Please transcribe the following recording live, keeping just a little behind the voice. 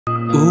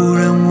无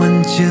人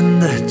问津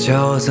的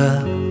角色，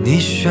你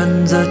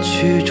选择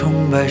去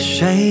崇拜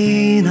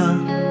谁呢？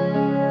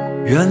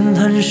怨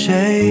恨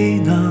谁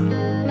呢？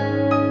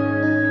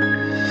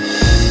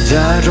假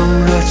装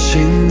热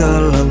情的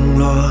冷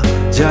落，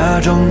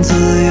假装自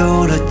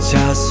由的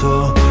枷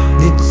锁，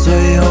你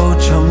最后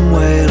成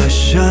为了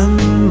什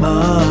么？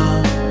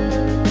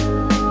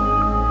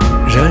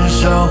燃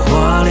烧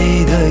华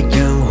丽的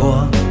烟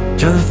火，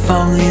绽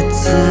放一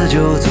次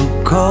就足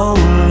够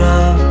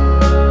了，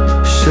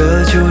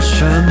奢求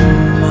什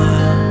么？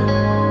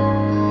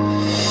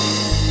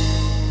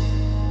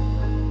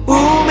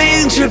无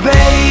名之辈，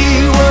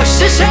我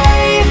是谁？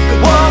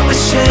忘了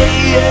谁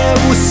也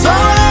无所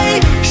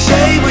谓。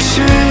谁不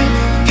是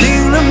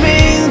拼了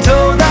命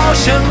走到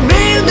生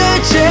命的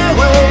结尾？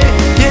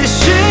也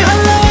许很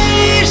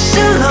累，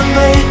是狼狈，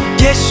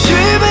也许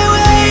卑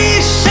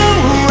微，是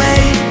无畏，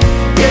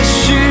也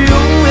许永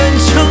远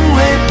成为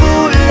不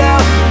了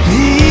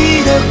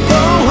你的光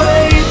辉。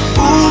无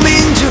名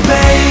之辈，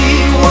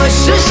我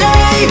是谁？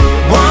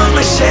忘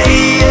了谁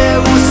也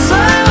无所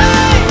谓，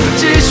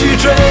继续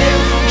追。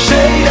谁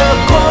的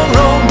光荣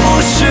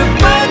不是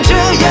伴着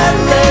眼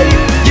泪？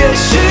也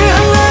许很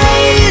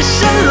累，是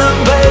狼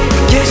狈，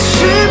也许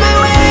卑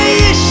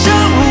微，是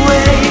无畏。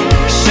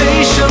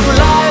谁生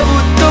来不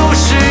都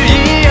是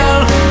一样？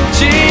尽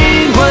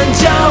管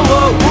叫我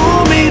无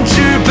名之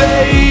辈。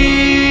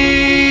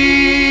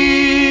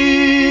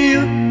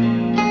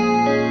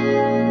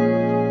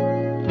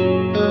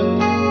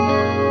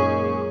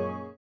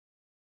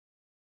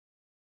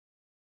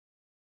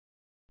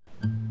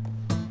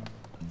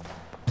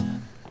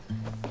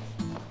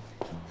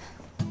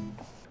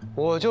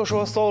我就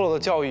说 Solo 的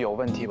教育有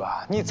问题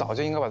吧，你早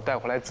就应该把他带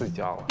回来自己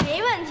教了。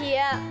没问题。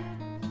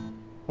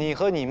你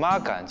和你妈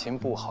感情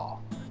不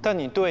好，但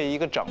你对一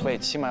个长辈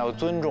起码要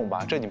尊重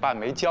吧？这你爸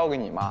没教给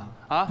你吗？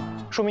啊，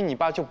说明你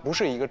爸就不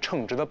是一个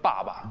称职的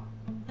爸爸。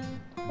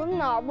我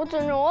哪儿不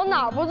尊重？我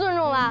哪儿不尊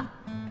重了？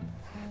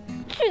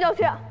去就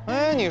去。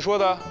哎，你说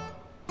的，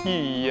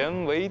一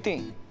言为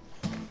定。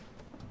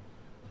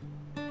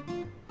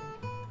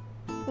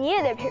你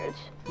也得陪着去。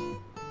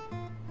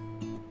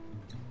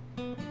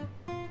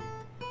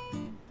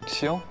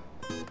行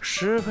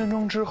，10分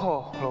钟之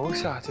后楼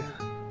下见。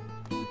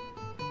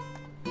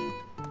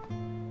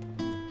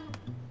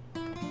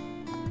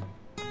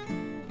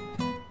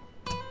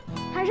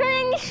韩少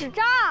爷，你使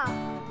诈！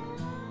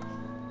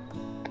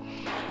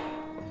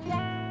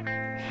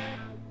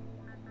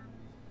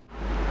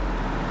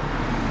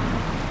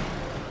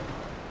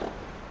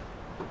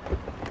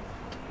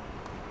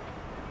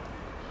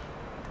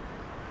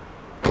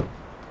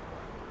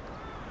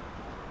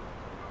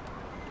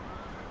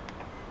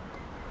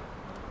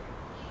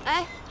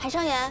哎，韩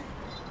商言，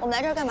我们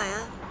来这儿干嘛呀？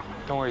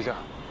等我一下。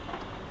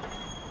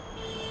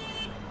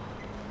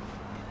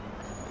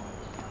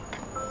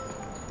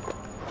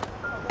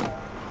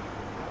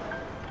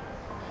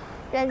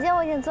软件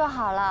我已经做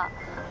好了，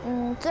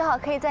最好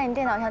可以在你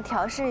电脑上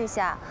调试一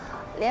下，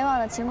联网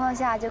的情况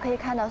下就可以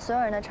看到所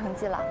有人的成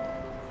绩了。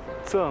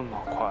这么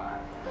快？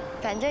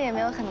反正也没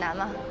有很难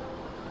嘛。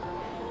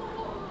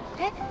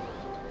哎，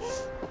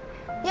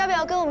要不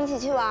要跟我们一起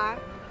去玩？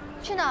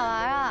去哪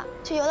玩啊？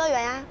去游乐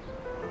园呀。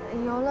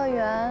游乐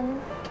园，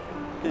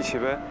一起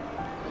呗。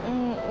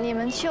你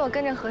们去我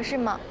跟着合适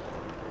吗？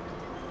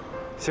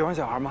喜欢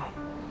小孩吗？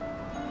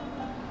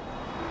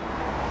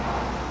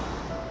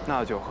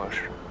那就合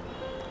适。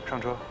上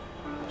车。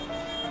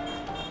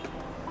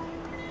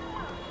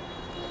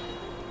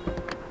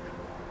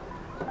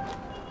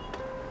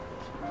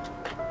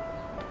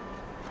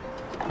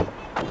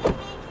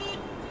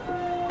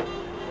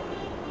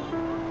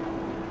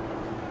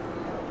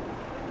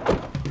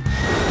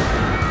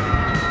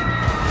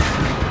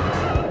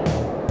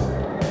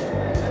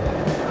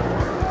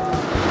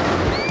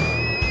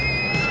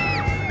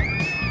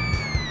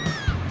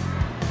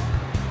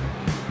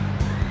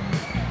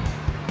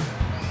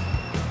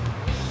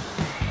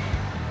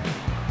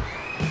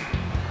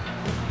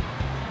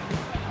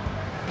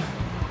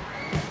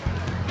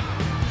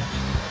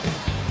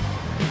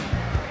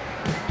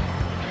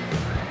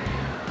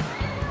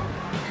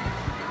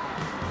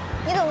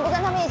你怎么不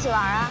跟他们一起玩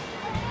啊？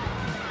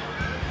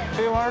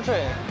非玩这个？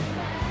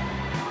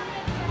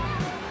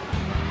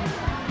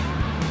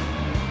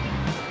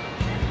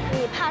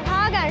你怕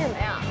他干什么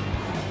呀？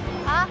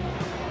啊？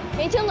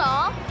没听懂？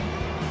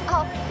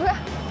哦，不是，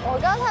我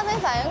刚才没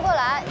反应过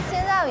来，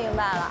现在明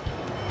白了。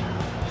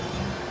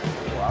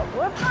我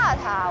不是怕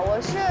他，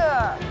我是……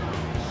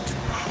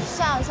哎，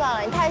算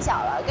了，你太小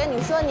了，跟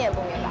你说你也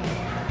不明白。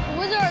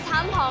不就是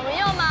谈朋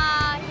友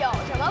吗？有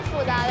什么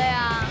复杂的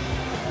呀？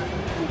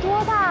你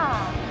多大？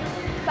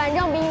反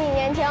正比你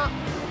年轻。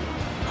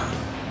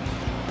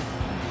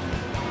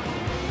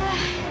哎，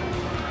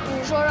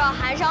你说说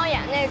韩商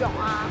言那种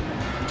啊，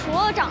除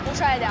了长得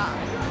帅点儿，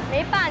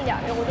没半点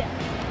优点，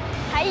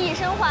还一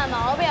身坏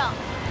毛病，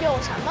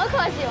有什么可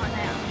喜欢的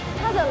呀？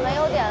他怎么没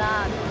优点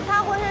了？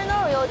他浑身都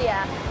是优点，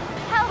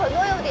他有很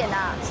多优点的。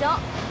行，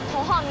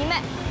头号迷妹，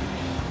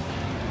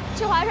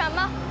去划船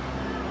吧，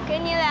给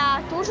你俩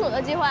独处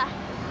的机会。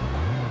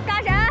嘎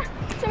吱。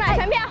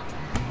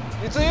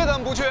自己怎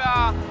么不去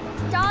啊？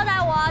招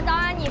待我，当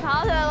然你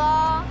跑腿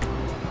喽。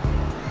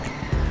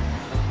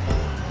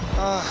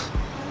啊，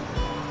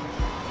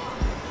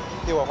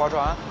一会儿划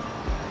船。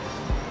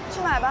去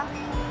买吧。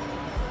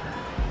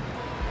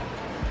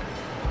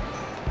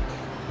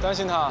担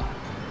心他。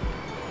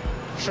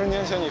10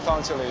年前你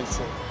放弃了一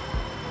次，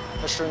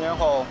那10年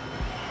后，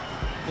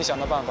你想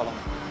到办法了吗？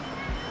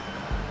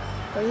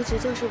我一直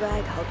就是个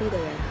爱逃避的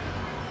人，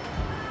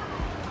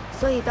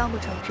所以当不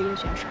成职业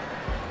选手。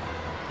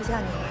不像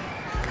你们，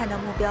看到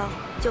目标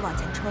就往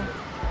前冲，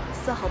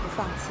丝毫不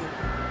放弃。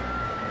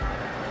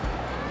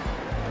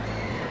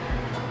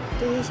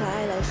对于小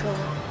爱来说，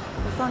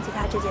我放弃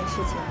她这件事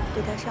情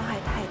对她伤害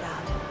太大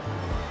了，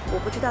我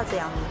不知道怎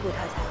样弥补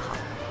她才好。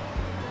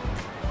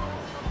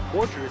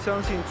我只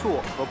相信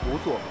做和不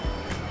做，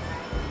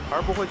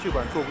而不会去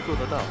管做不做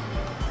得到。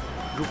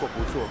如果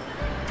不做，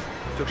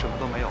就什么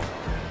都没有了，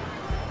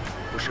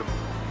不是吗？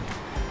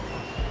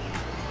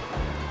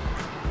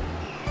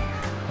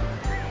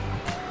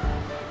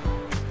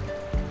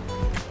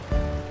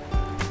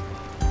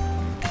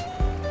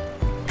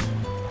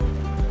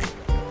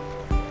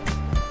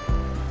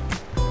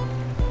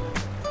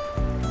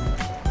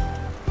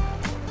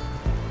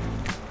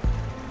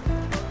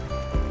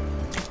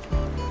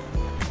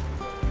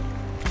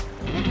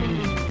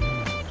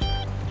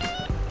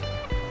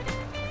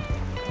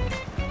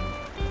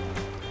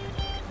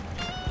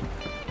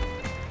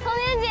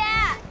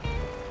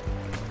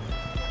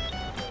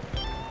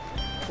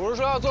不是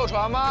说要坐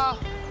船吗？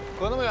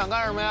隔那么远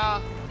干什么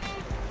呀？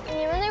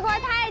你们那块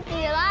太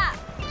挤了。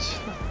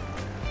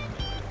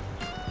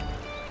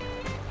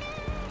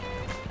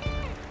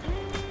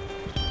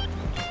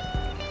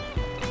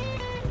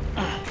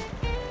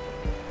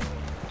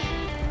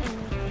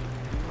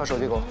把手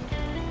机给我。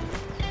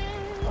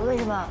为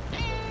什么？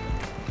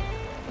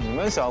你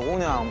们小姑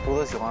娘不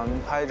都喜欢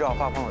拍照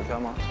发朋友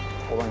圈吗？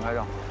我帮你拍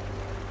照。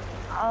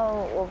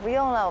哦，我不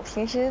用了，我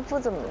平时不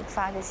怎么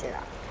发这些的。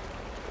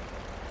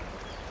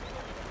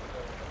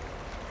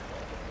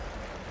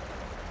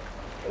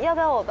要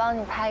不要我帮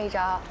你拍一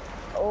张？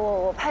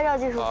我拍照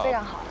技术非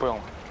常好。不用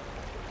了。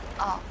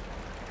哦。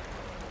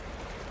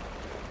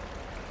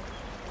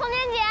童年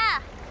姐，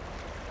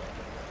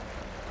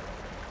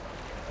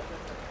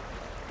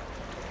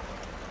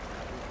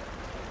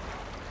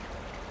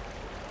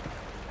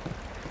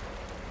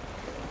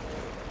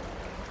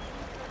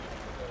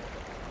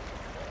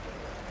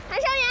韩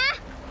商言，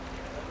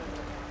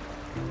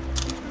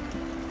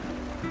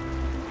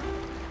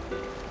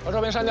把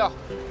照片删掉，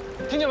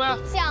听见没？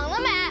想得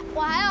美！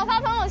我还要发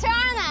朋友圈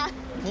呢。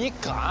你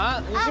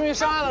敢？你信不信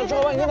上岸了之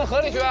后把你扔到河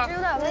里去？有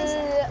点危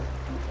险，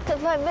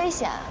危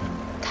险，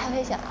太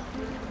危险了。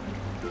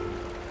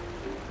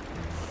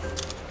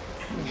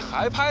你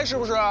还拍是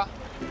不是？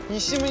你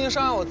信不信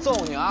上岸我揍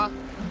你啊？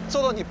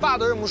揍到你爸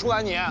都认不出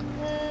来你。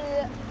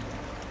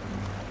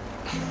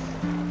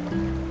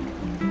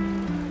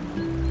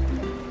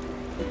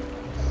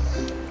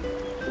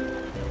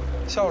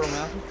笑什么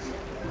呀？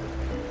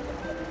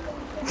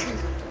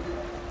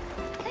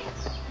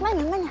慢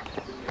点，慢点。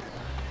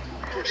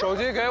手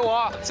机给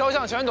我，肖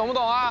像权懂不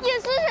懂啊？隐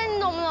私权你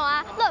懂不懂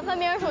啊？乱翻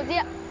别人手机。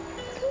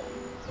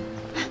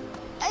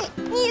哎，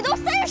你都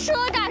30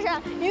了，大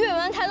神，鱼尾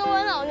纹、抬头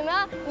纹脑，你们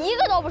一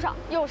个都不少，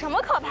有什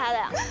么可拍的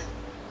呀？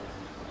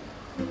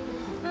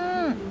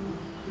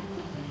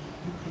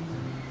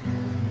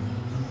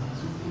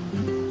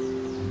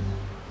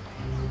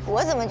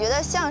我怎么觉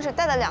得像是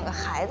带了2个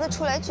孩子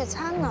出来聚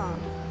餐呢？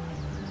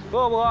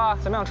饿不饿？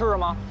怎么想吃什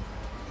么？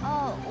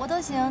哦，我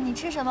都行，你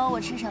吃什么我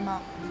吃什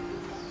么。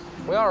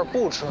我要是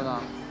不吃呢？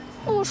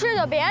不吃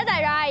就别在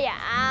这碍眼。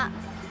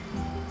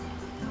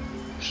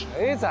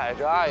谁在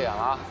这碍眼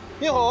了？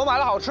一会儿我买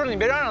了好吃的，你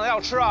别嚷嚷着要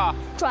吃啊！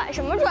拽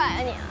什么拽啊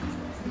你？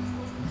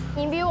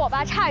你比我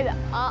爸差远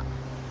了，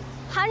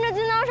含着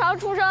金汤勺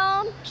出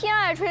生，偏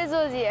爱吹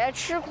自己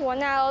吃苦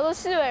耐劳的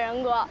虚伪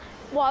人格。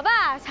我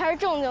爸才是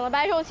正经的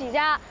白手起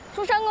家，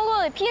从山沟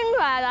沟里拼出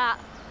来的。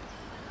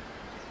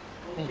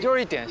你就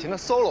是一典型的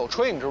solo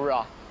吹，你知不知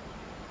道？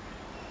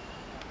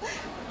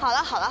好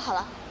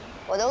了，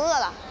我都饿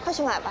了，快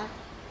去买吧。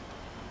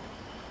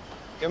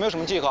有没有什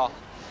么忌口？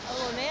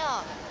我没有。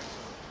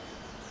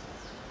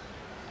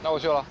那我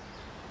去了。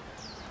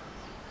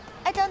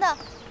哎，等等，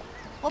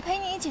我陪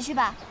你一起去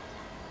吧。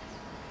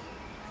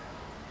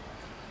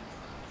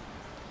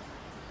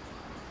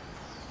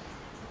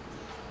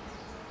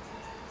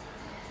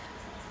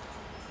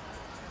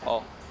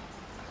哦。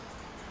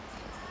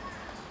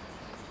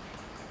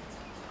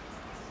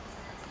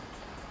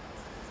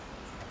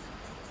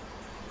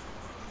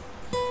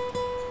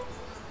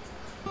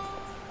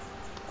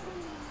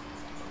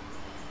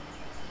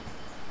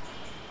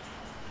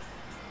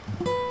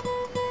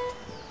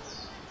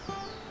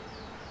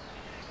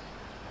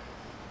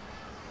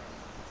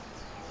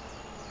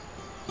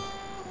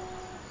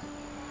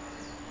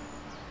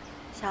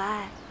小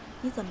爱，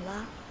你怎么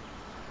了？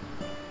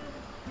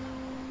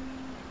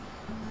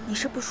你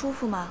是不舒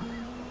服吗？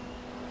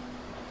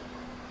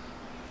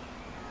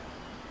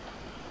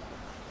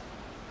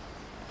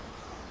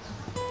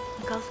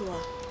你告诉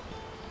我。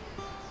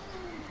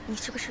你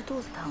是不是肚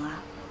子疼啊？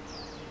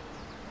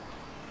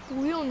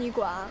不用你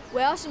管，我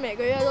要是每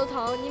个月都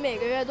疼，你每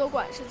个月都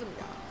管是怎么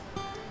着？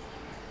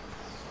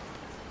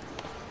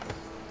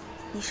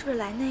你是不是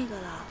来那个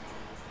了？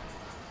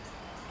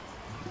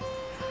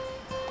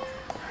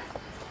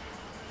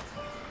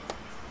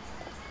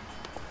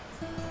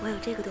我有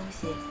这个东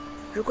西，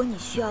如果你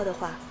需要的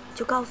话，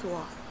就告诉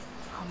我，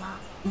好吗？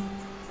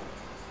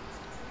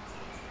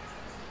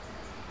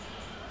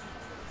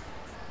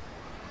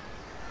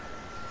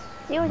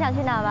一会儿想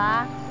去哪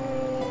玩？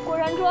过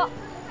山车。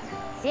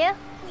行，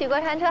去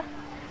过山车。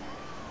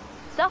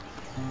走，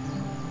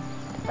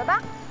走吧。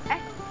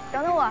哎，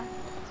等等我。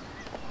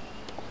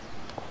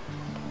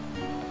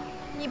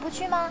你不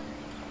去吗？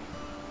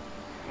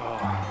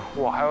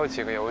我还有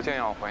几个邮件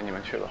要回，你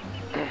们去了。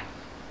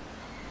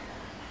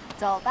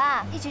走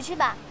吧，一起去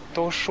吧。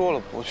都说了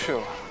不去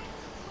了，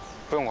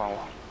不用管我。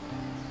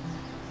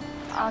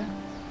啊，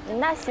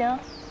那行，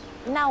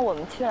那我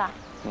们去了。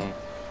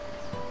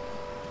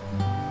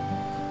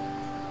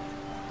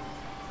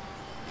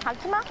好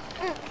吃吗？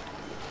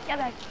要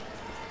不要？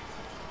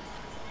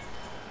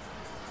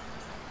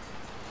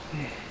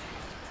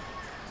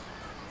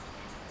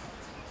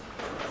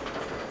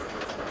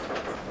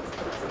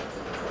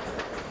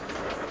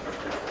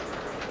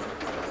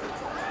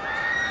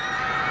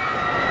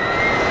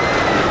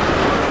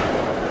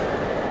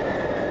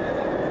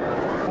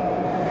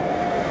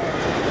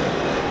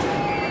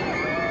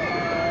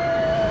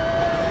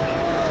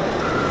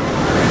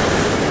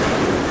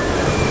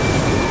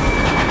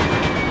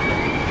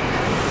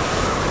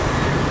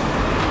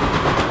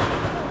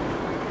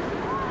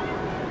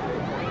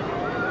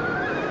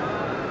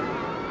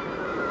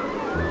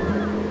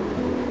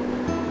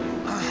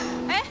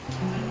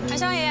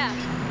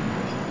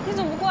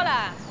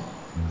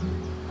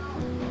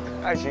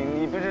爱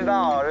情，你不知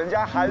道，人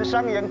家韩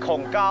商言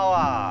恐高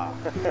啊！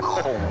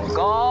恐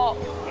高？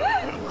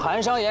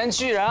韩商言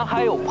居然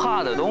还有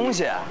怕的东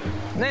西，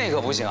那个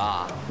不行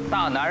啊！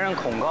大男人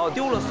恐高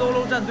丢了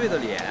solo 战队的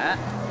脸。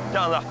这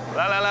样子，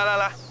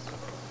来，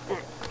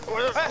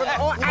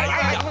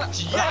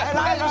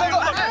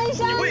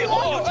你会以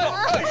后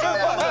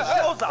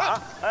潇洒，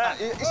哎，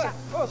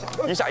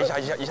一下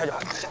就喊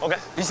 ，OK，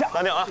 一下，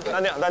淡定啊，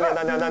淡定，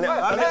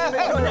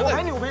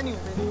我陪你，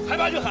害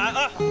怕就喊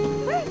啊！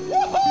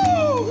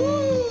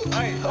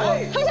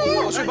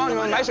我去帮你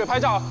们买水拍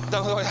照，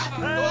等一下。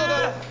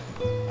对，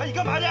哎，你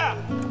干嘛去？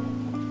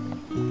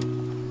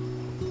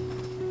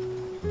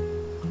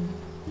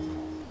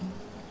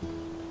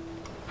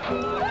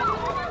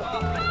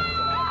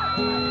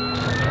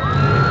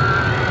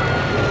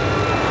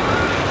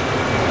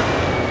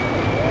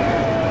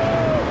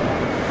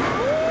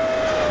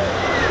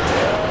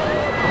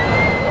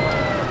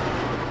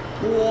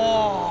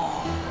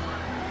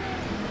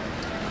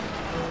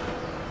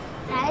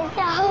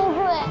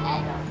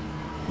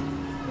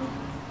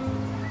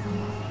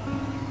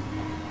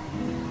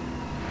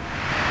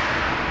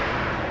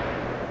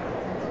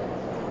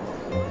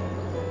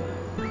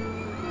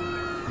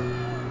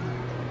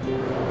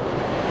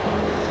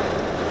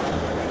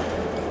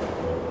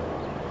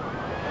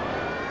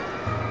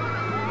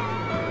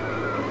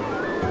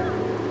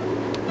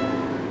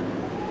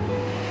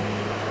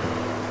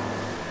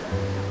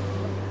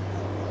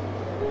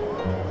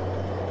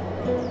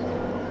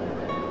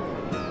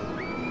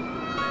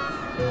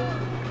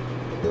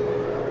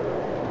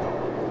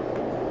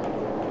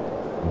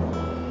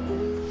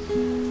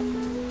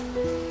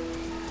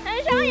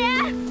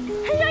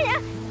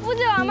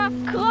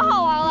可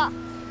好玩了。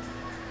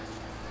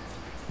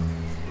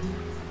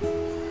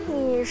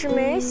你是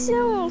没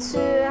兴趣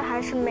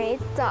还是没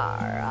胆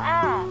儿啊？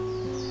哎，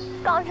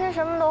钢琴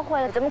什么都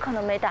会了，怎么可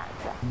能没胆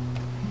子？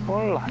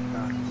我懒得。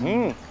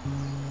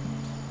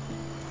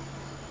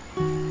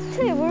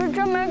这不是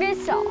专门给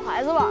小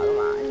孩子玩的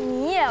吗？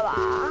你也玩？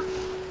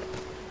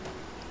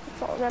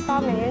早在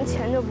800年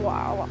前就不玩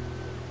了。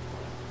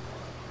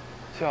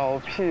小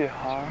屁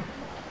孩，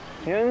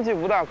年纪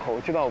不大，口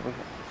气倒不小。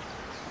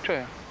这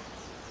样。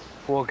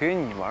我给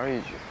你玩一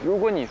局，如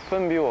果你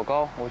分比我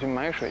高，我就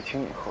买水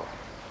请你喝；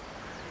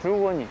如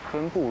果你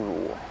分不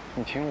如我，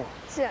你请我。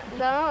简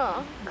单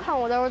啊，看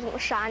我待会儿怎么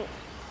杀你。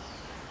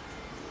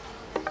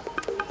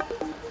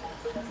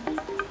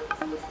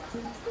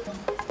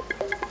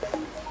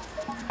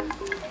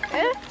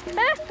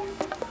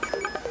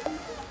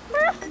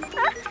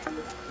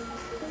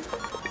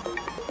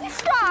你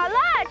耍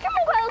赖！这么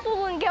快的速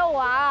度你给我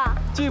玩啊？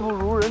技不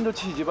如人就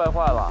气急败坏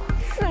了。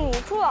是你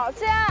出老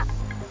千。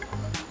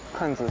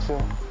看子秀。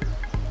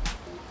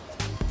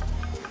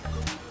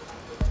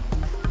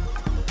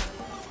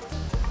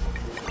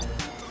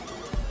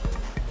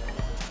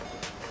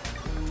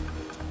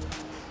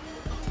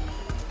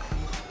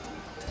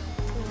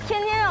你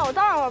天天让我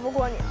当然玩不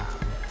过你了。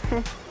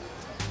哼。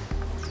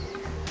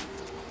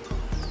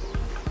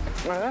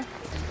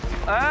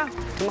哎，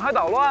怎么还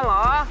捣乱了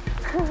啊？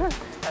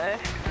哎，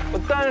我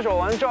单手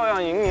玩照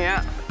样赢你。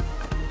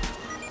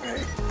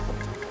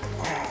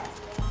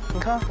你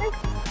看。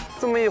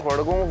这么一会儿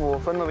的功夫，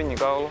分都比你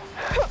高了。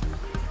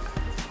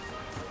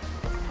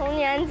童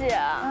年姐，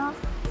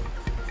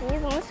你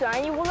怎么喜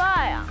欢伊无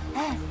赖呀？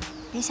哎，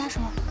别瞎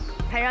说。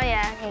韩商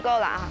言，你够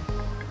了啊！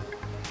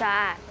小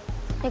爱，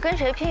你跟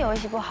谁拼游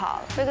戏不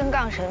好，非跟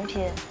杠神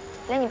拼，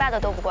连你爸都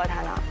斗不过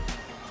他呢。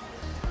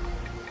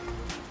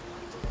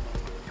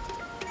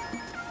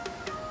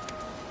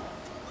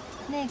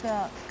那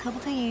个可不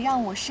可以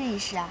让我试一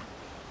试啊？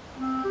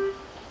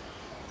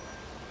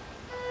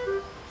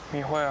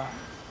你会啊？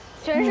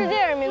全世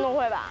界人民都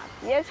会吧？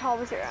别瞧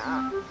不起人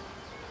啊！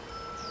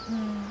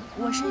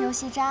我是游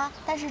戏渣，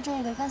但是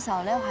这个跟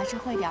小六还是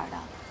会点的。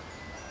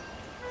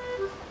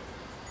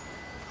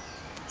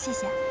谢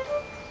谢，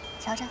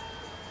瞧着。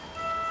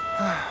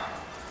哎，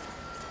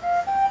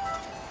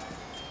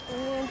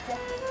姐，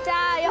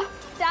加油，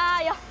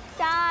加油，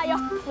加油，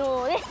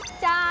努力，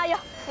加油，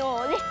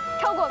努力，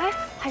超过！哎，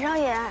韩商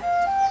言，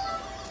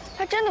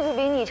他真的不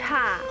比你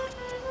差。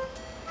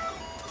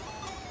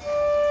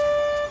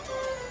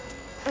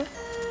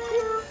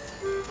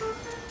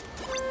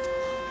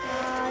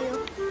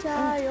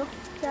加油，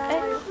加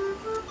油！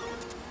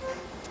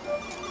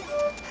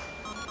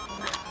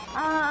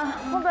啊，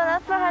我本来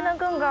分还能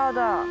更高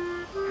的，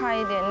差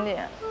一点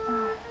点。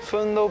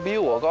分都比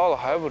我高了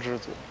还不知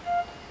足。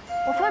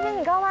我分比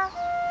你高吗？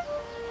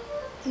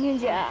婷婷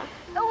姐，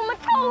我们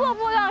超过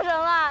不杠神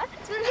了，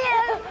今天。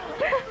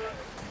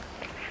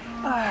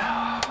哎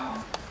呀，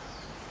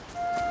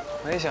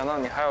没想到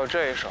你还有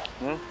这一手，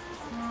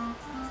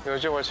有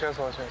机会切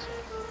磋切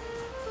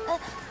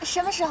磋。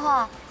什么时候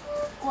啊？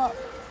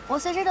我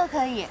随时都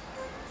可以。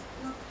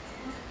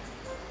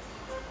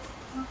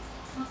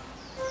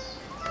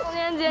童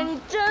年姐，你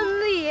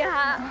真厉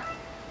害！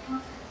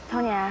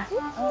童年，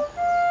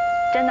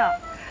真的，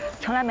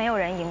从来没有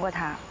人赢过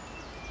他。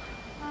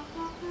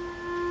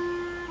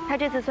他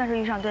这次算是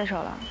遇上对手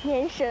了。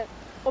年神，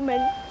我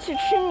们去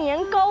吃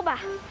年糕吧。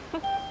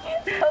拜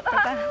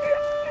拜。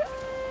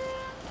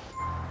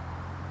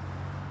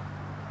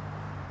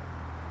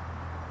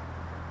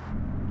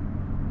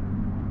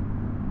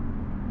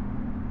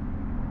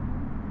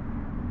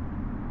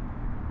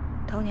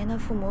童年的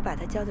父母把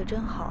他教得真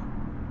好，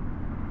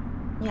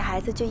女孩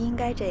子就应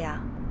该这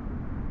样，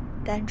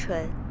单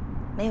纯，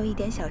没有一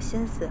点小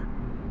心思，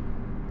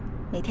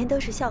每天都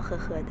是笑呵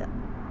呵的。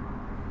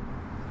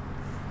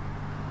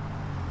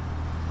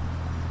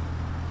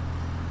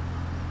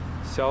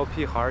小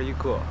屁孩一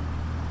个。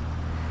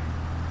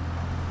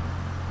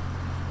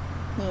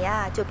你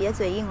呀，就别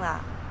嘴硬了，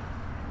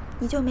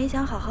你就没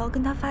想好好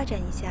跟他发展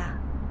一下？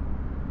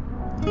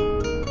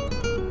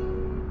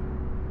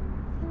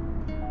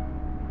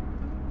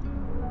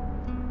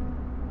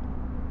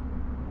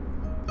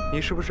你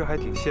是不是还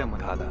挺羡慕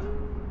他的？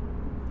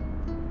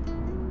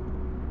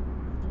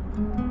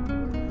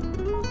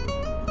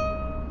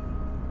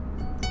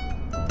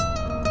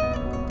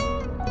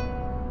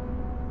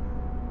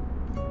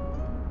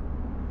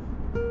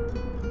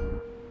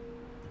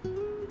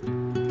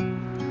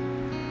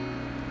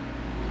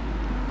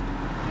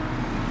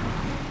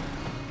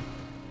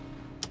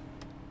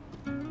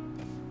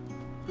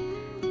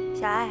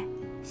小爱，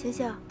醒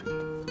醒，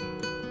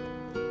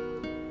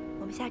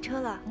我们下车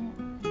了。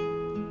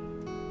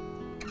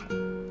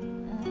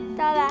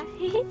到了，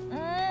嘿嘿，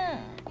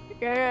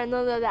软软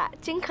糯糯的，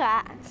真可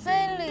爱。非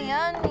礼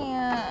啊你！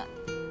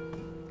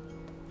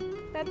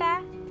拜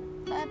拜，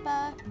拜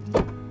拜。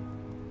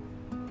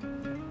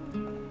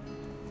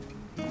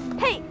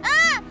嘿啊！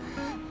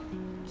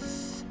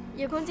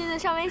有空记得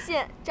上微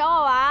信找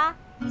我玩啊。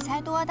你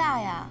才多大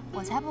呀？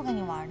我才不跟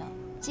你玩呢。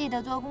记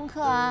得做功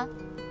课啊。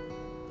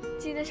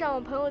记得上我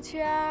朋友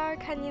圈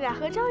看你俩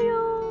合照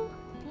哟。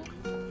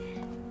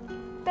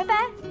拜拜。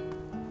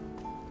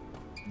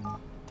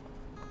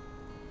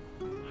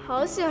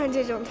好喜欢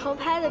这种偷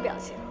拍的表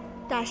情，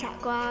大傻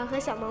瓜和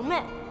小萌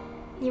妹。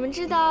你们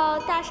知道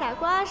大傻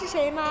瓜是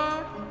谁吗？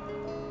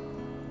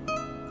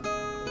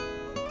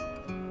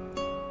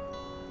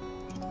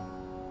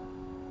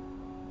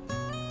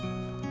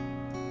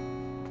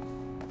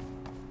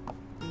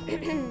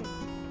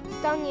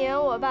当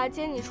年我爸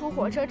接你出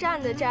火车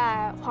站的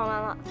债还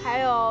完了，还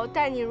有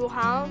带你入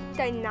行、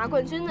带你拿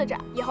冠军的债，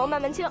以后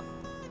慢慢清。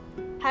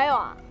还有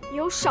啊，以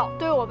后少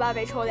对我爸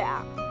被抽脸。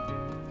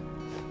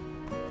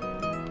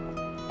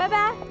拜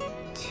拜。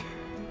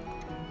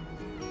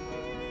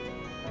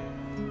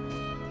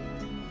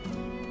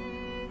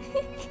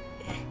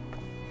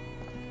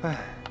哎，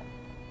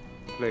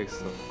累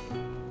死了。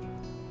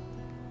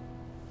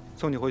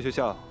送你回学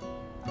校。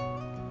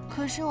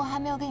可是我还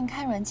没有给你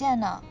看软件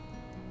呢。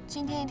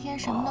今天一天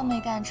什么都没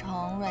干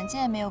成，软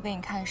件也没有给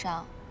你看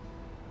上。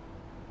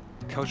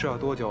调试要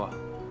多久啊？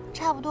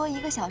差不多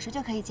1个小时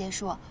就可以结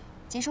束。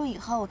结束以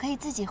后我可以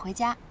自己回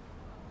家。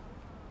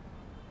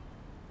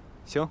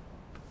行。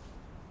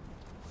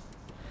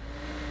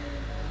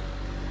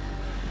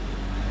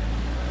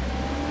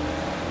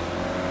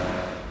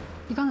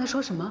你刚才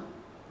说什么？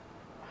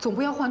总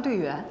部要换队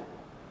员？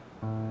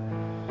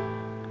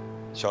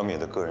小米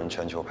的个人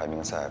全球排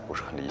名赛不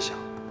是很理想，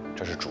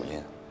这是主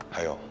因。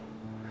还有，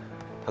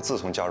他自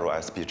从加入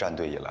SB 战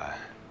队以来，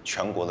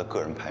全国的个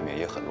人排名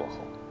也很落后。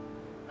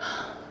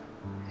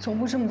总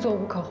部这么做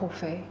无可厚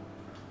非，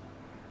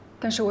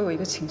但是我有一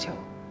个请求。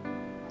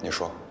你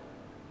说。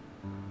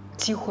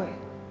机会，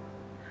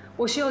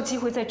我需要机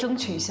会再争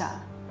取一下。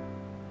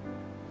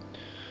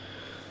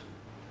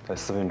在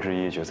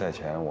1/4决赛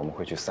前，我们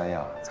会去三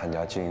亚参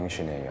加精英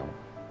训练营，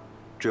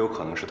这有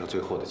可能是他最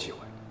后的机会。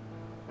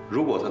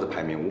如果他的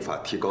排名无法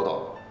提高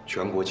到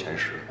全国前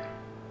10，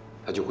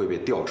他就会被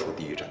调出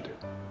第1战队。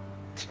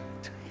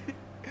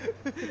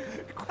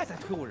快再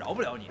推，我饶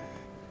不了你。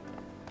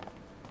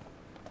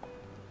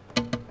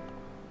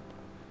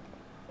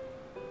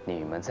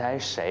你们猜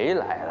谁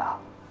来了？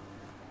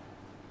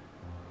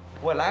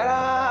我来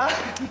啦！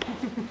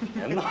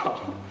别闹，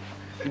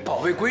你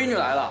宝贝闺女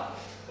来了。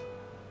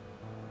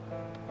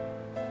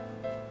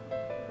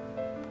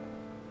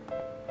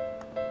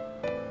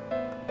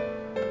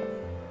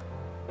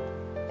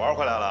玩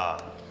回来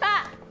了。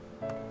爸，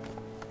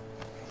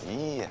哎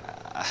呀，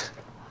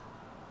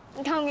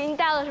你看我给你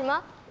带了什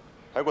么？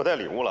还给我带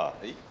礼物了？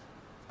哎，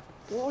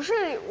不是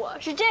礼物，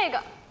是这个。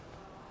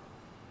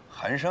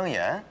韩商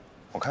言，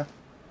我看。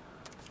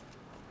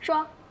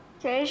说，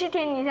谁是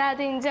天底下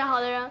对你最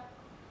好的人？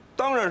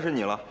当然是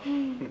你了。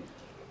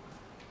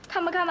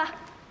看吧看吧，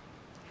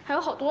还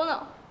有好多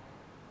呢。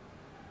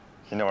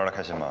今天玩的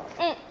开心吗？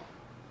嗯。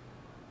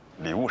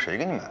礼物谁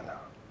给你买的？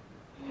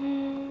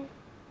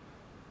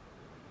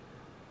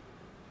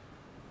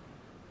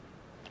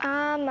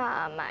阿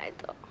妈买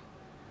的。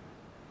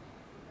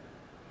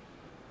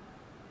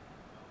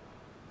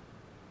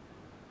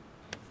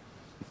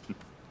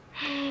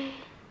哎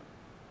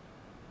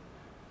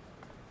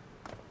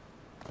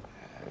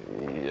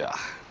呀，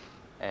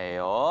哎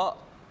呦，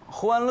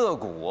欢乐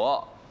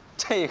谷，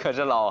这可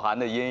是老韩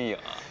的阴影。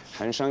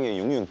韩商言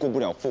永远过不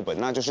了副本，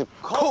那就是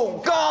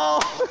控高。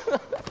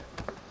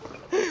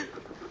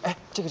哎，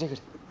这个，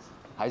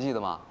还记得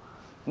吗？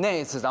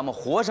那次咱们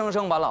活生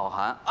生把老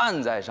韩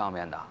按在上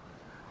面的，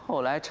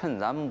后来趁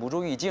咱们不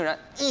注意，竟然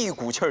一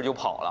股气儿就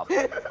跑了。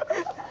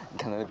你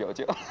看他的表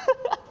情。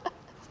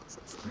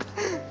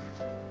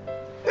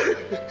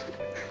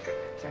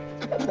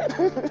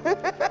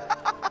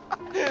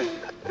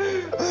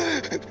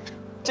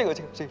这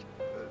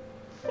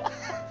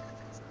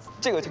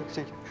个。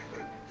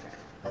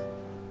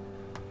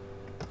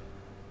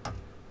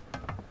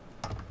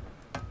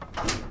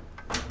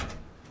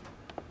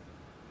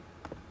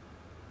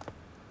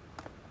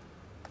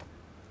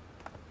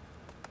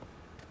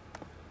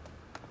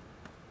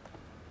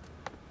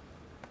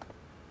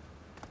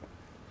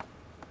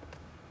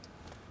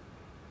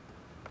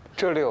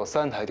这里有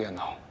3台电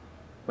脑，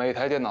每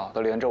台电脑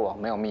都连着网，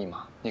没有密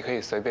码，你可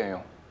以随便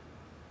用。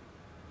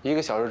1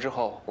个小时之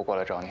后，我过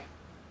来找你。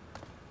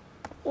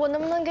我能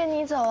不能跟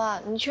你走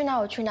啊？你去哪儿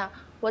我去哪儿，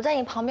我在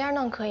你旁边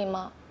弄可以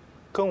吗？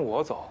跟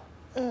我走。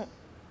嗯。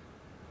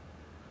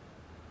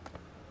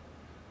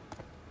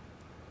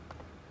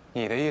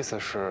你的意思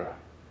是，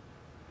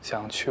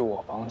想去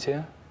我房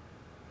间？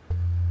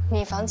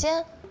你房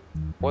间？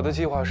我的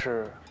计划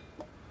是，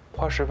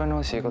花10分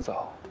钟洗个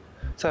澡，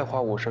再花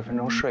50分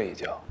钟睡一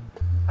觉。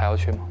还要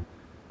去吗？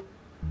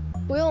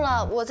不用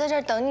了，我在这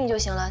儿等你就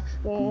行了。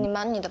你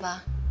忙你的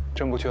吧。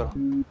真不去了？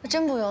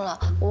真不用了，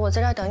我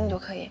在这儿等你就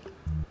可以。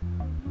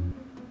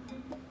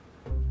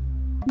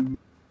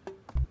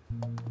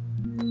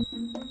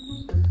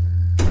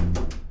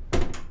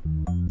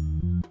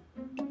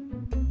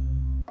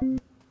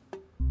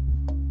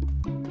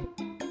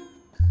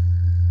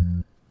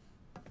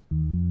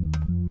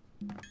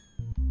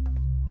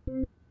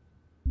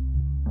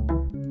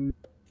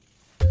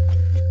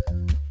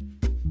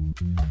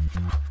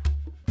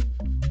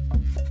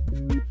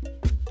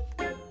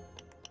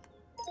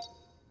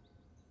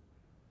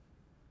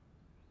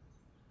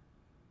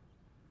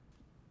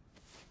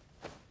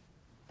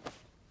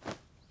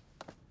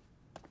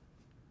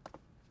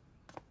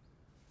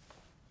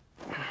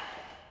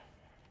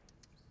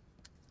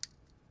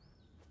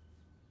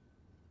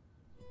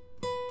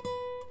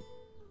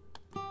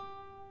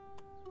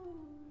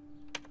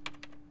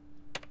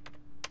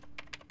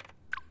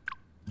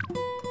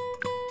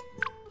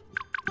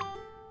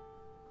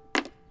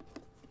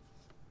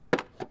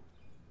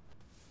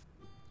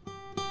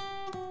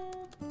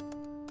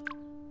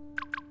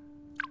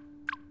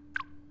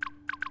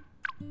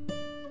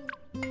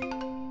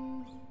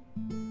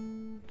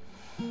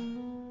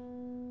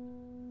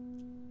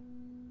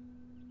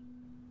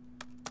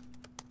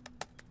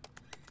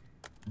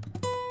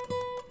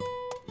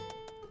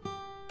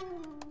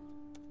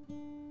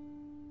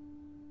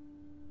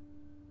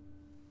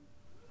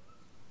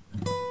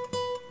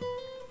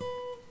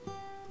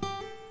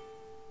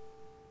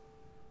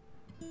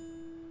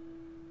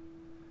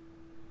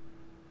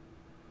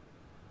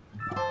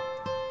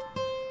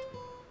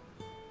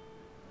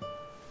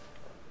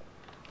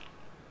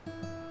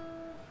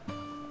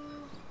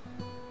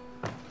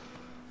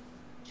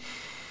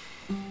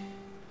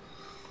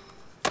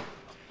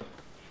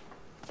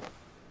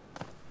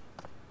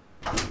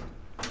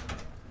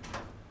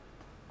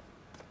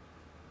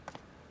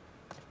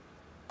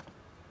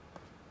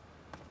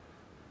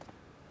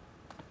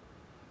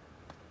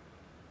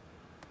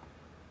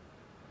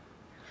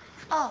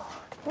哦，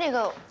那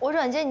个我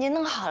软件已经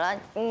弄好了，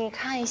你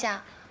看一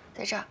下，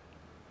在这儿。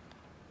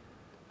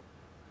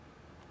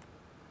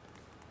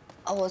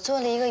我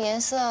做了一个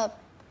颜色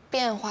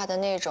变化的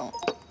那种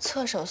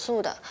测手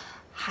速的，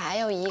还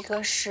有一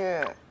个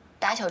是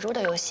打小猪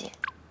的游戏。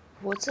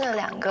我做了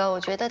2个，我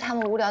觉得他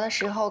们无聊的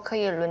时候可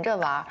以轮着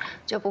玩，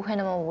就不会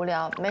那么无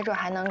聊，没准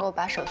还能够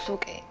把手速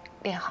给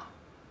练好。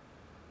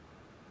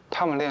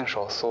他们练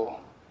手速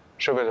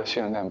是为了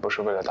训练，不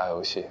是为了打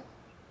游戏。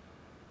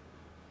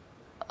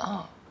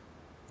哦，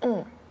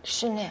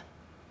训练。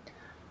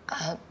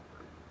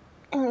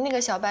那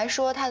个小白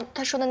说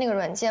他说的那个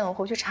软件，我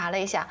回去查了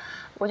一下，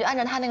我就按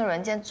照他那个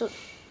软件做，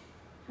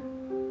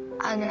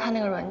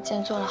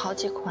了好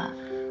几款，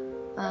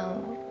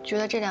觉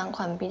得这2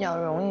款比较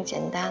容易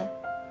简单，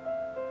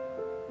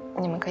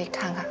你们可以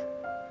看看。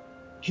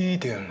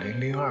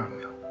1.002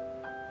秒，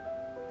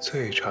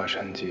最差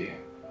成绩，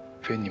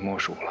非你莫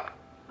属了。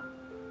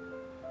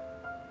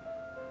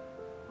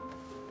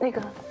那个，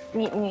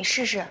你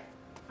试试，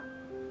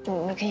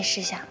你可以试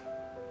一下。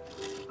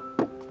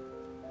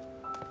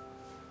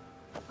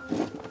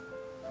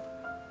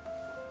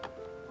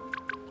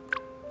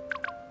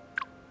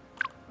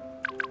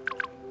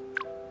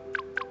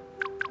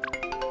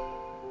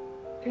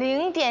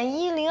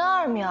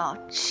0.102秒，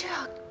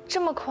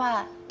这么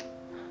快？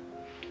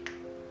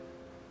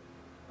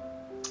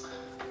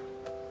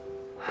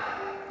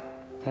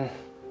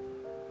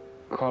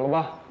渴了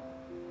吧？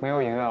没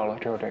有饮料了，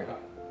只有这个。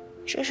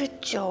这是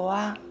酒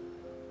啊。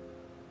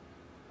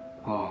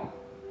哦，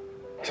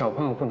小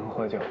朋友不能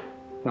喝酒，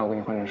那我给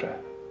你换成水。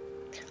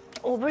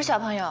我不是小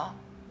朋友，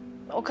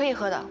我可以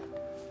喝的。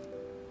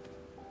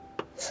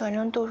反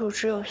正度数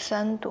只有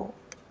3度，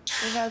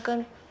应该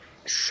跟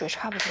水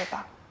差不多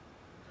吧。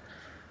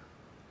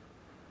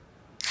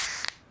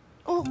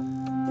哦。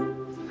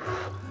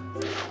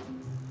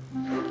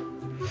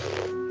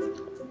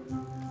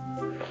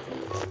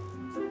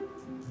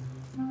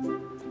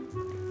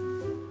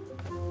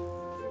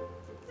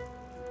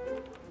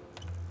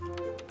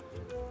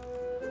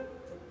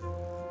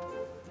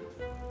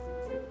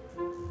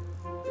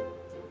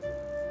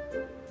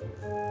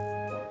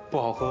不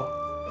好喝。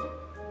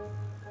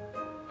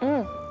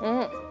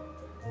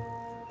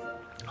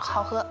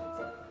好喝。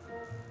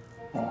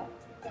哦。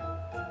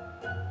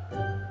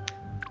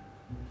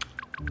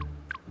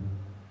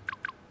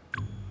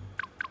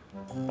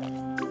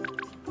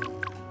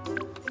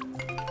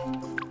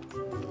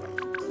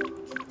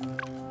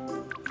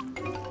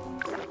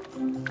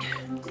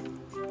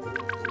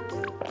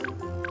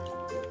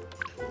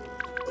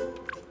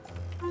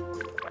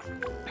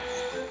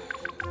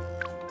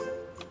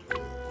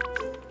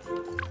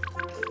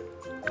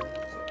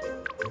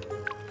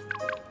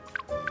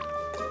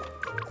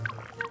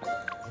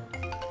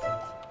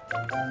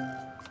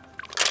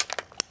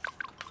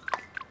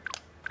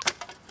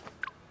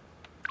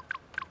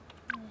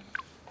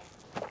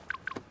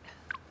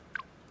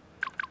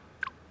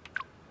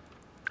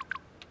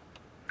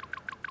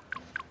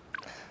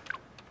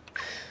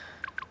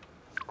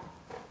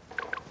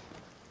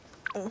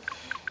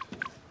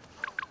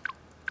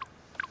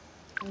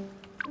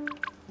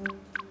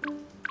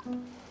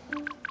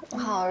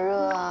好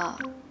热啊！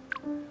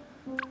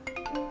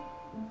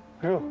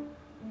热？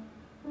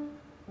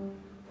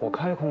我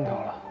开空调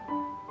了。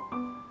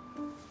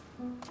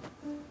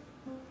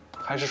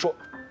还是说？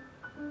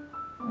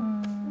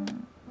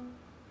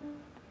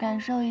感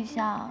受一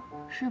下，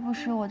是不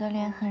是我的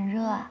脸很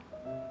热啊？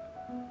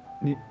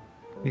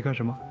你干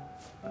什么？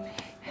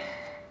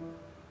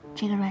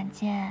这个软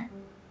件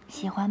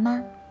喜欢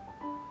吗？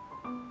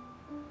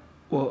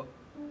我。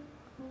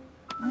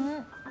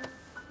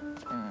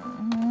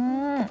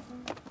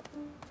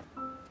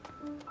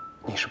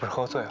你是不是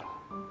喝醉了？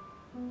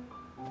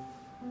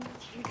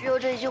只有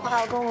这句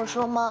话要跟我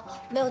说吗？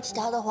没有其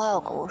他的话要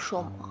跟我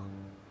说吗？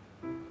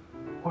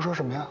我说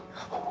什么呀？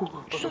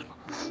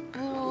比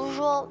如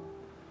说，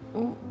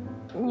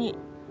你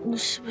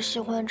喜不喜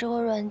欢这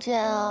个软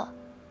件啊？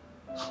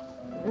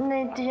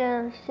那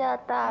天下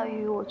大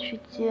雨，我去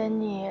接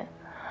你，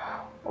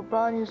我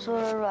帮你做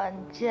了软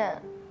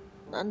件，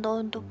难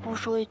道你都不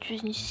说一句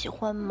你喜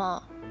欢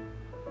吗？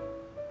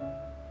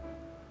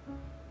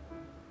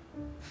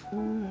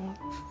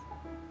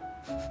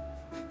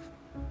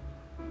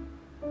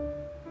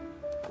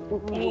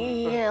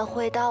你也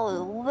回答我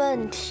的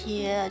问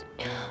题，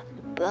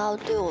不要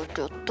对我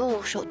就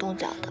动手动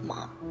脚的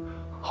嘛。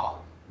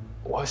好，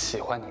我喜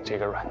欢你这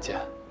个软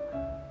件，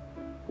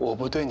我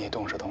不对你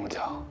动手动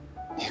脚，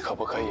你可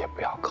不可以也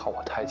不要靠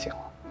我太近了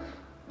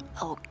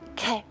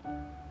 ？OK。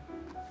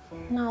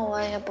那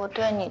我也不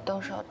对你动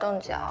手动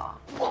脚。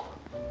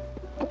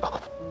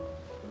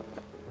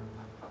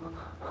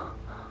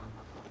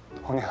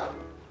红宁，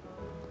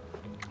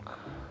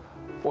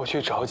我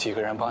去找几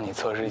个人帮你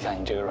测试一下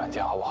你这个软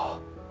件，好不好？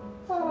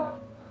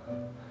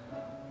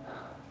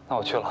那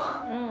我去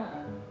了。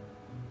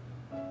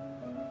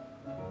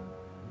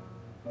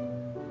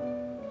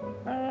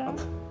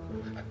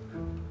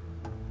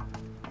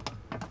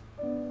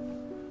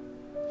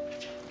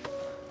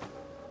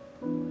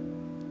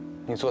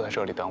你坐在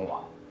这里等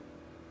我，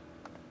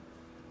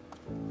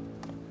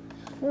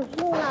你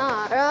去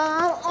哪儿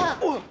啊？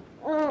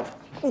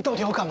你到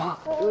底要干嘛？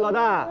老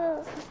大，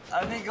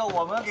那个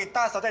我们给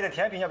大嫂带点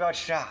甜品，要不要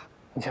吃啊？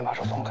你先把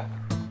手松开。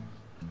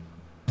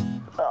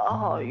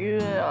好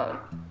晕啊！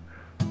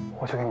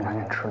我去给你拿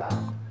点吃的。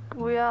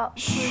不要，不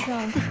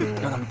想吃。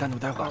让他们单独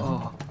待会儿。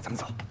哦，咱们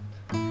走。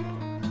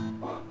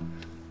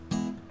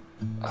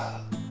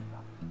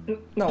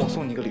那我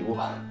送你一个礼物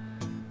吧。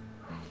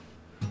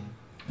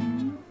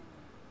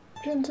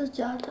真的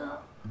假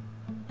的？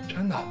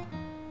真的。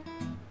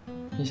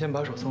你先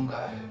把手松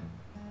开，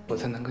我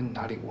才能跟你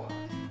拿礼物。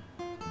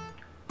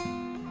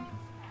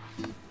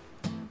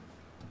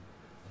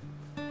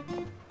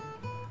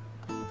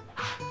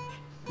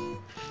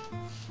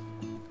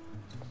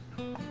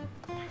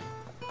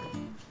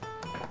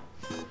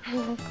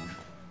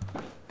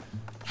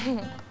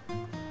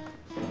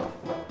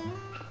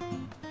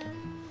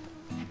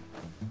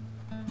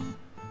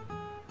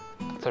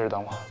在这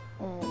等我。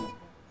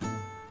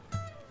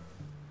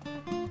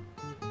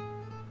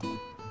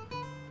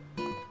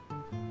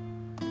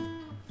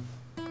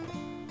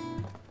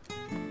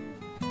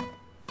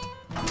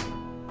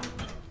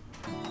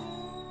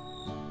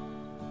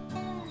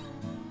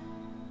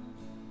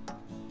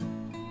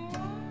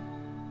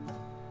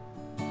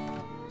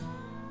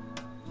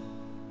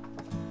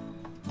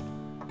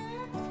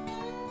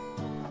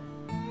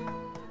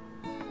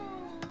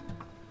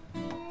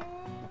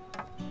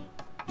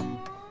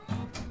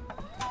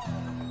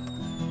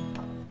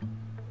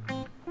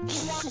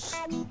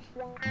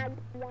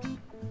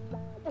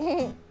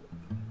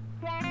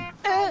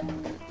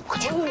我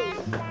去。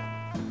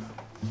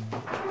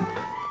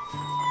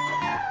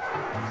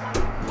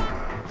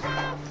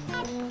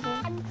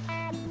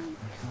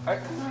哎，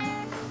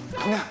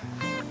童年，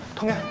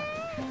童年。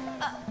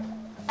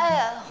哎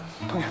呀，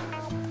童年，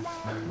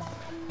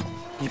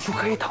你不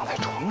可以躺在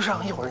床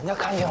上，一会儿人家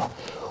看见了，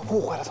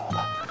误会了怎么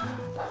办？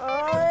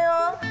哎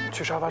呀，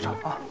去沙发上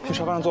啊，去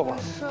沙发上坐会儿。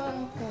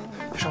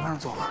去沙发上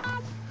坐会儿。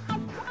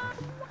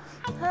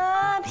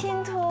啊，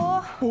拼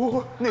图。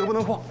不，那个不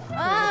能碰。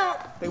啊！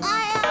那个。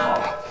哎呀！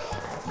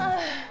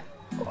哎。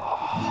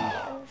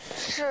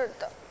是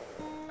的。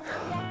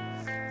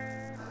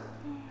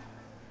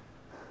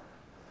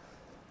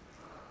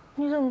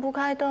你怎么不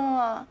开灯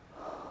啊？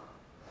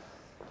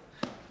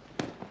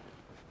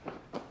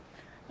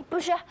你不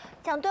是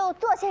想对我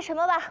做些什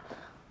么吧？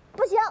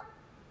不行。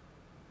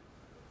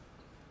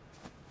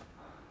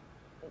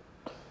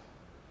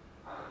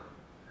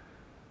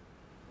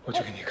我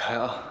去给你开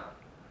啊。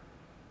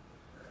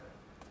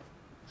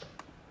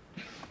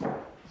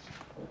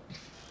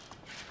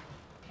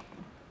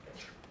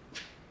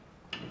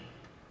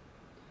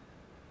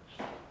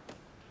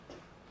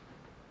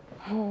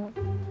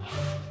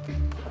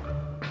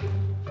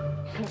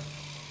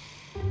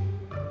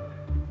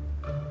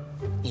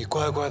你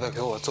乖乖的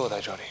给我坐在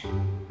这里，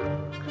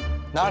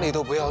哪里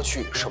都不要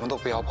去，什么都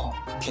不要碰，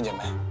听见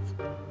没？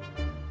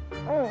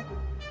嗯。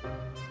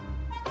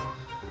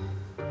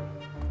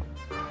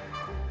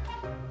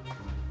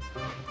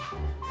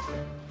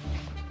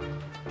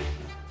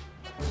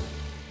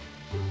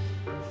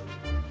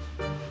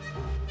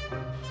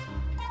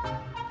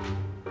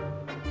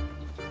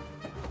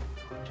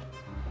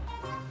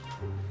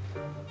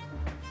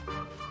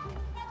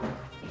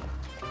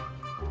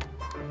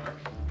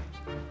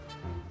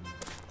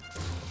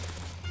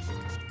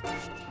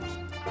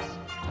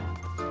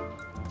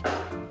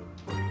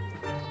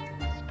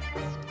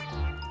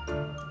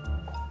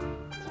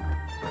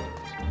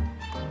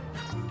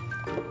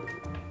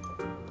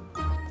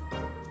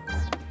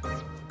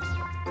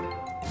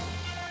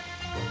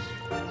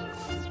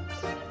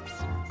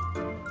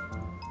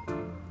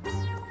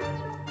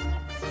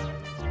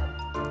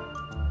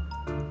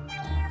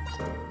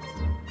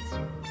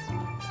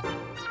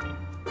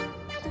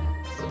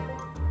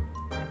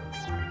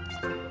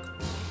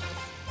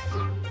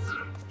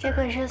这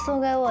个是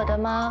送给我的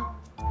吗？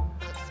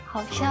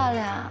好漂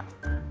亮啊！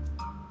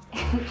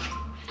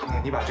童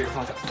年，你把这个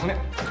放下。童年。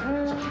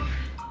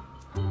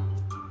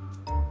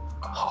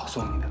好，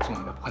送你的，送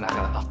你的，快拿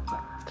下来啊！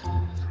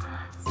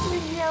谢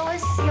谢，我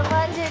喜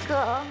欢这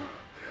个，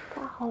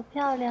它好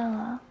漂亮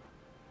啊！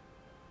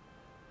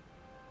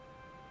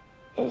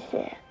谢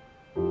谢。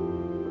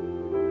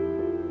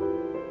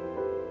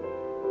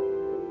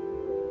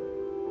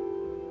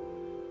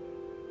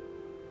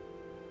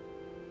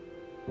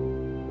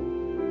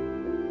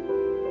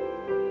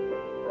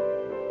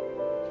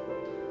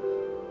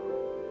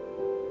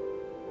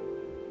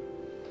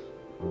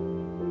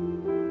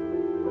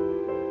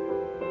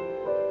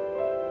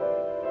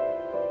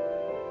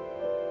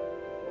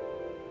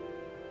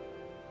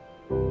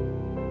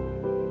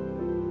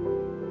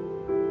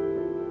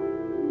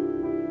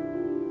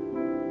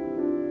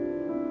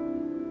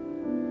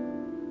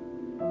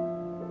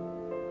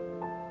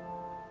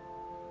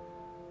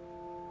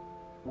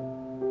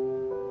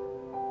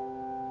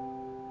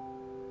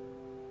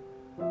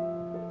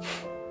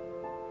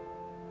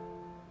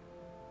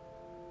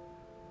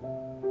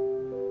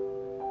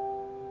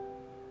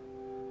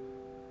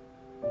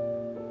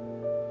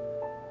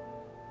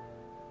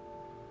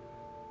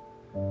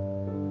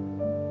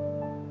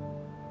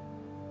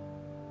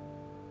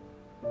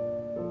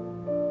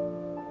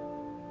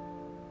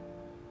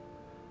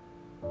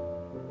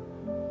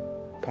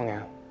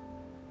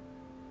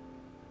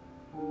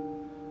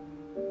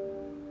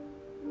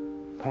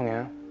童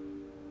年。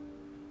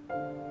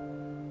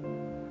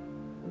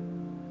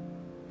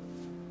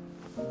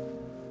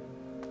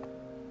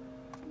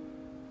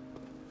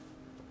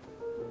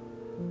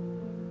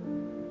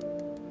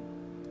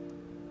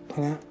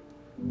童年，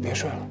别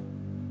睡了。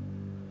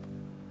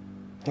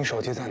你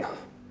手机在哪？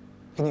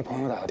给你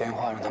朋友打个电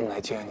话，让他们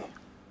来接你。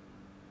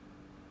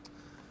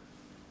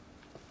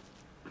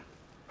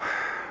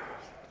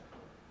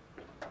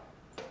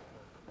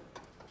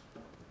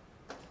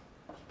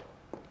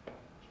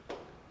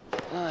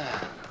哎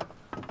呀，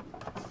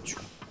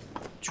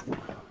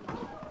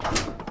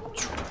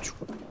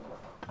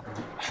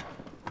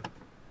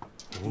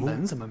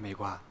门怎么没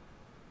关？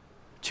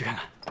去看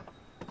看。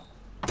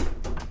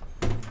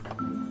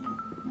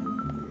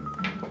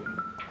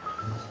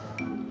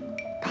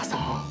大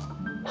嫂，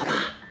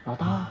老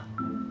大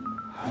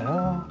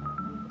，Hello。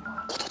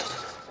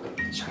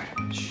去看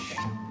看，去。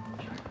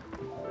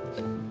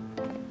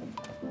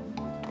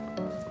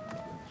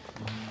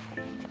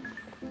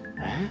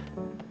哎，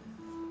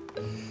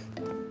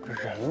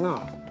人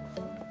呢？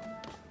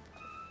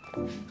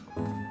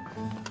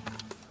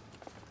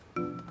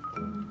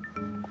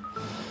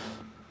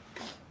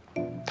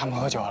他们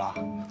喝酒了。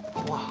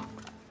哇！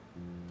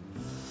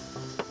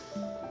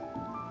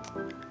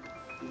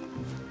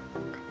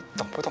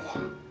懂不懂啊？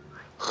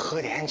喝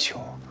点酒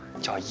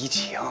叫怡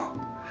情，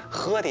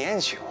喝点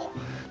酒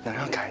能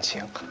让感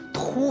情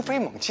突飞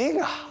猛进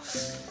啊！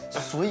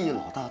所以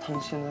老大他们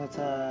现在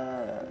在……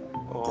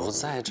不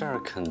在这儿，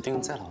肯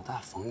定在老大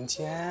房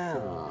间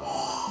啊！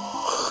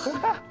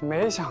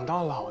没想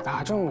到老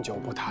大这么久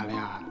不谈恋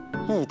爱，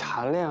一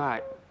谈恋爱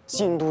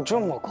进度这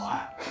么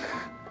快。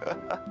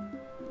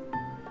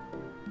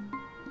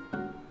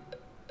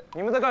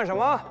你们在干什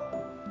么？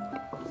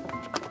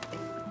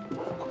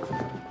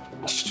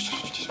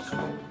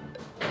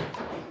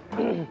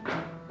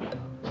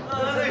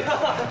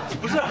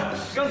不是，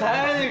刚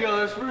才那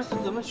个是不是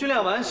咱们训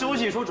练完休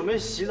息说准备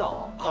洗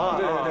澡啊？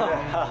对。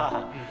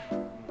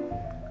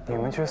你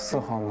们去4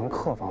号门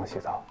客房洗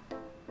澡。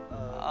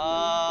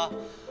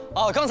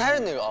刚才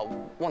那个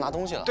忘拿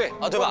东西了。对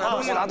啊，对吧？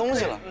忘拿东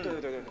西了。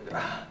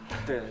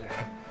对。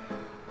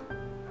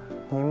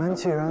你们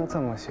既然这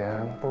么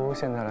闲，不如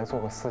现在来做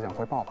个思想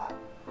汇报吧。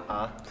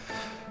啊？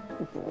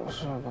不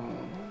是吧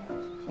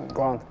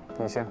？Croton，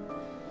你先。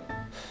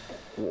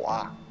我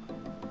啊。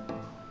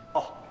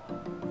哦，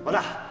老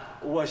大，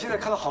我现在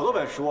看了好多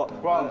本书。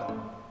Croton，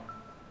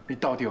你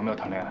到底有没有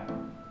谈恋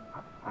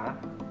爱？啊？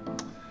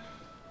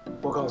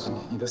我告诉你，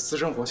你的私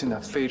生活现在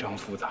非常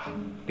复杂，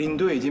领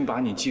队已经把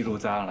你记录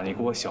在案了，你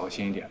给我小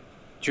心一点，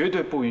绝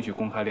对不允许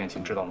公开恋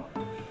情，知道吗？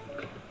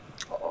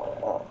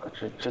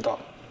知道，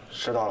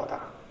老大。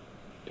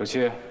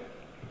97，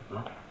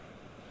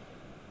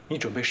你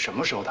准备什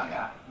么时候谈恋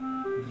爱？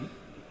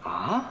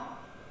啊？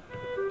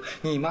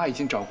你妈已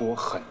经找过我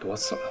很多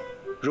次了，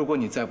如果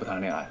你再不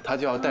谈恋爱，她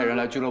就要带人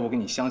来俱乐部跟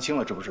你相亲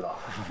了，知不知道？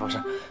不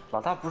是，老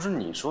大，不是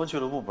你说俱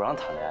乐部不让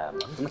谈恋爱吗？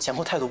你怎么前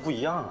后态度不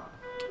一样啊？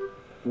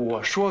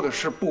我说的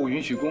是不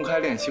允许公开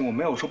恋情，我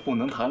没有说不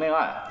能谈恋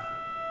爱。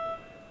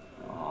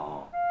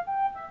哦。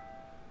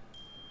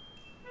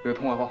这个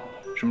通话报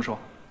什么时候？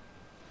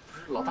不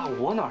是老大，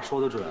我哪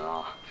说得准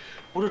啊？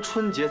不是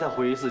春节才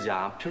回一次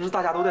家，平时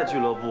大家都在俱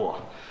乐部，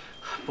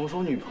甭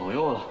说女朋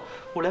友了，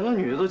我连个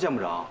女的都见不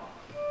着。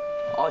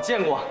哦，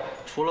见过，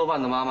除了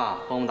万的妈妈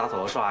帮我们打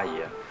扫的邵阿姨，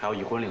还有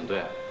已婚领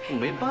队，我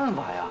没办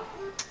法呀。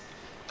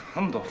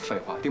那么多废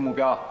话，定目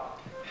标。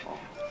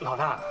老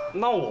大，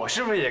那我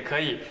是不是也可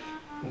以？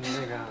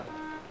那个，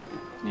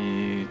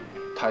你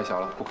太小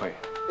了，不可以。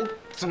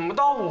怎么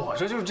到我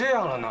这就这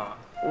样了呢？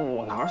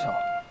我哪儿小，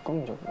根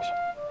本就不行。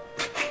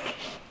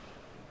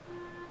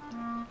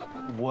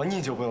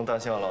你就不用担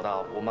心了，老大，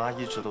我妈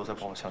一直都在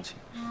帮我相亲。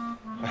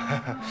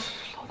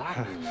老大，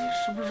你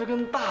是不是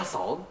跟大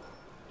嫂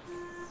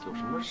有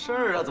什么事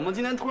儿啊？怎么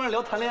今天突然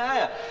聊谈恋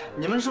爱啊？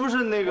你们是不是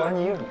那个？关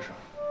你有什么事？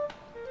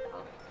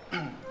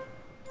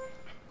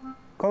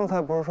刚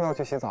才不是说要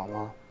去洗澡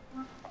吗？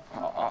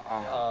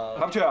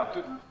还不去啊？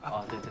对，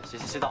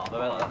洗澡，拜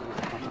拜，老大。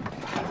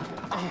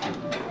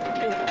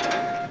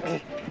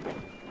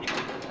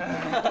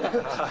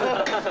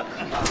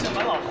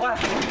把老坏。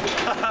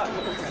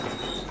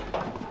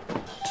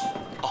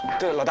哦，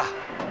对了，老大，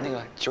那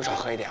个酒少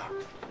喝一点。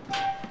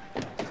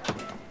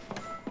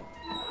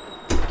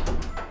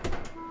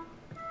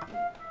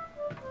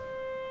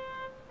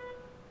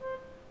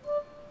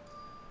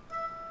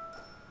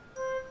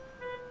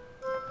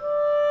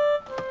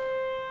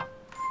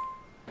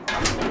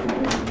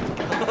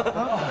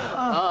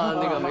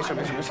那个没事。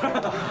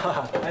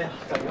哎呀，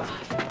感觉。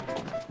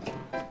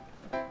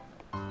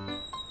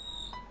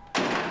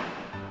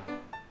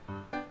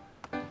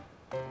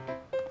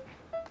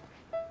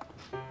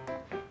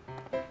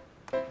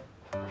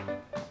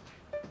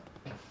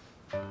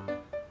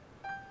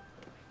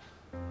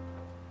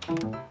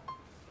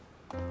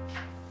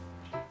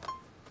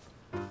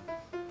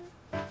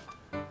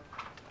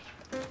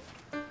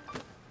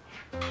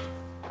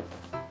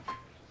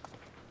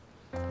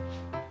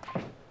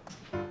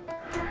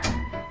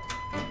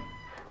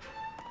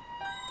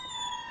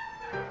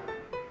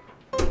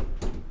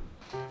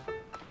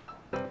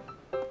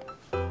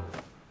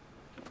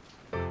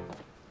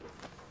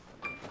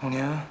童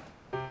年，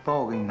包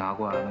我给你拿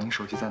过来了，你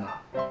手机在哪？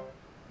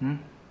嗯。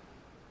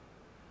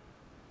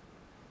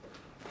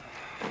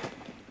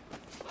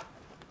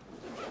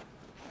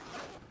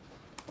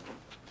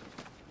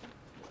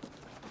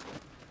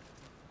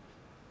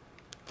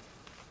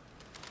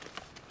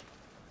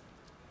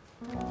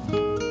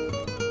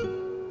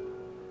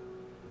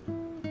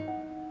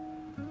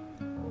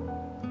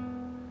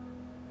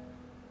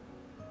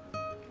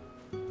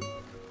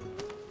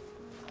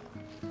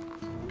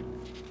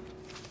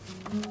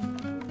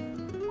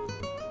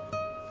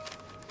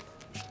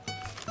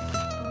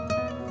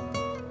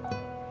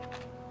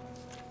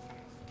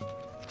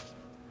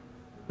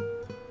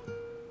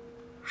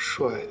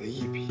 帅的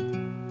一笔。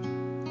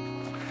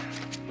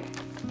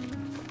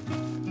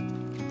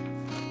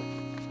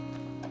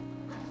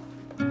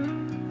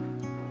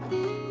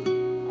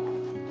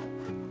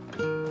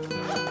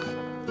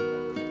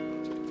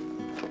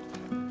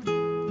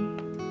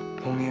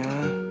童年，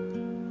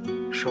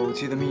手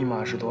机的密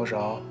码是多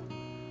少？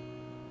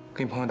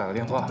给你朋友打个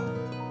电话。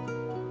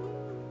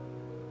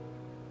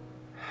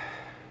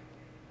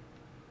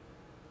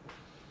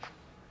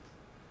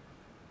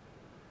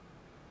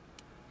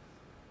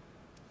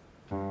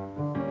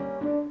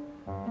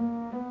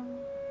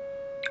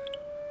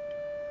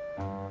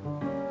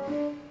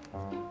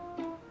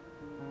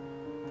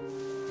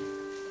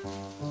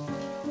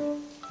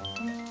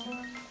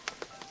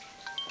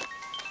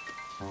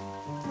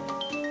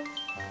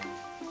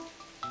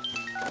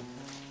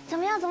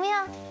 怎么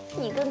样？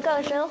你跟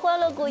杠神欢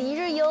乐谷一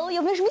日游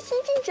有没有什么新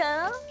进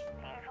展啊？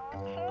比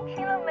如亲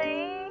亲了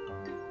没？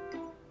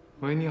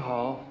喂，你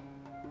好，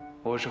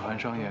我是韩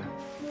商言。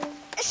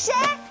谁？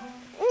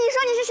你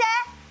说你是谁？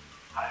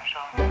韩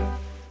商言。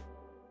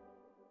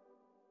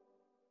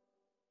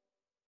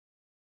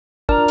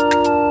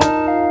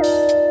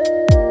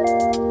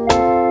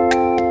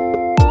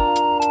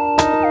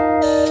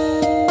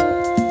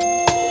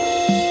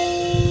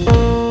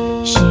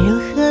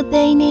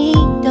 被你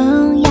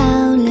动摇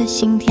了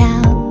心跳，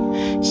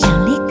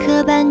想立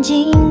刻搬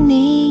进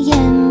你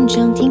眼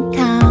中停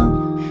靠，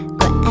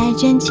关爱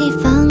卷起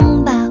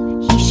风暴，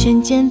一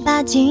瞬间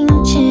把矜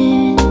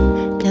持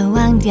都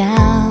忘掉。